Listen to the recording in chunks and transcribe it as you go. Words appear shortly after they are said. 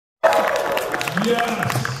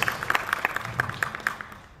Yes!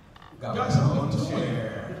 Got something to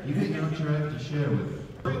share. You didn't know what you have to share with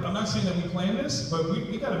it. I'm not saying that we planned this, but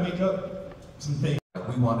we got to make up some things.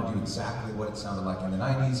 We want to do exactly what it sounded like in the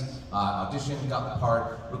 90s. Auditioned, got the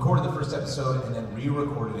part, recorded the first episode, and then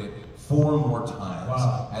re-recorded it 4 more times.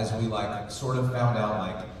 Wow. As we sort of found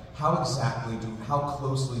out how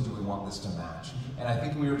closely do we want this to match? And I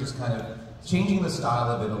think we were just kind of changing the style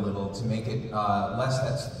of it a little to make it less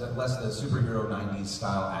the superhero 90s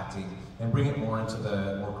style acting and bring it more into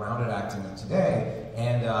the more grounded acting of today.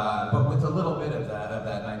 And but with a little bit of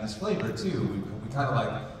that 90s flavor too. We kind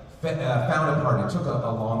of found a part. It took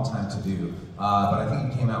a long time to do, but I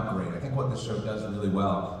think it came out great. I think what the show does really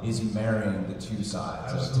well is marrying the two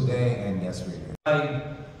sides of today and yesterday.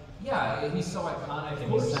 Yeah, he's so iconic,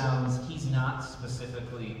 and he's not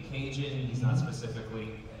specifically Cajun, he's not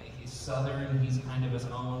specifically, he's Southern, he's kind of his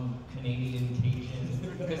own Canadian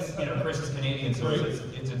Cajun, because, Chris is Canadian, so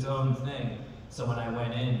it's its own thing. So when I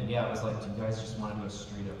went in, it was like, do you guys just want to do a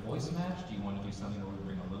straight up voice match? Do you want to do something where we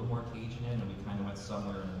bring a little more Cajun in, and we kind of went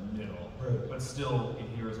somewhere in the middle, but still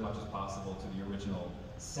adhere as much as possible to the original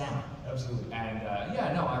sound. Absolutely. And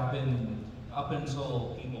I've been, up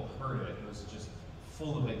until people heard it, it was just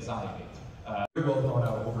full of anxiety. Very well thought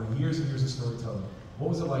out over years and years of storytelling. What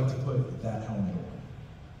was it like to put that helmet on?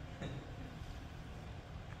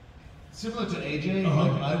 Similar to AJ,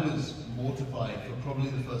 I was mortified for probably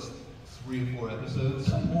the first 3 or 4 episodes.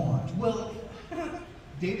 Come on. Well,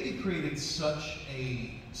 David created such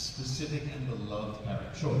a specific and beloved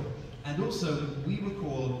character. Sure. And also, we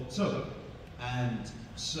record,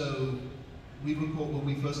 when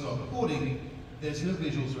we first start recording, there's no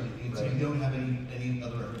visuals or anything, so we don't have any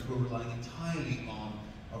other reference. We're relying entirely on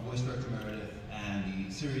our voice director Meredith and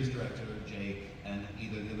the series director Jay, and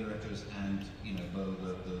either the other directors and the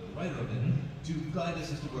writer of it to guide us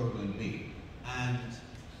as to where we're going to be. And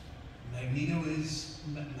Magneto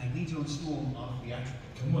and Storm are theatrical.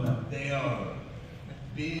 Come on now. They are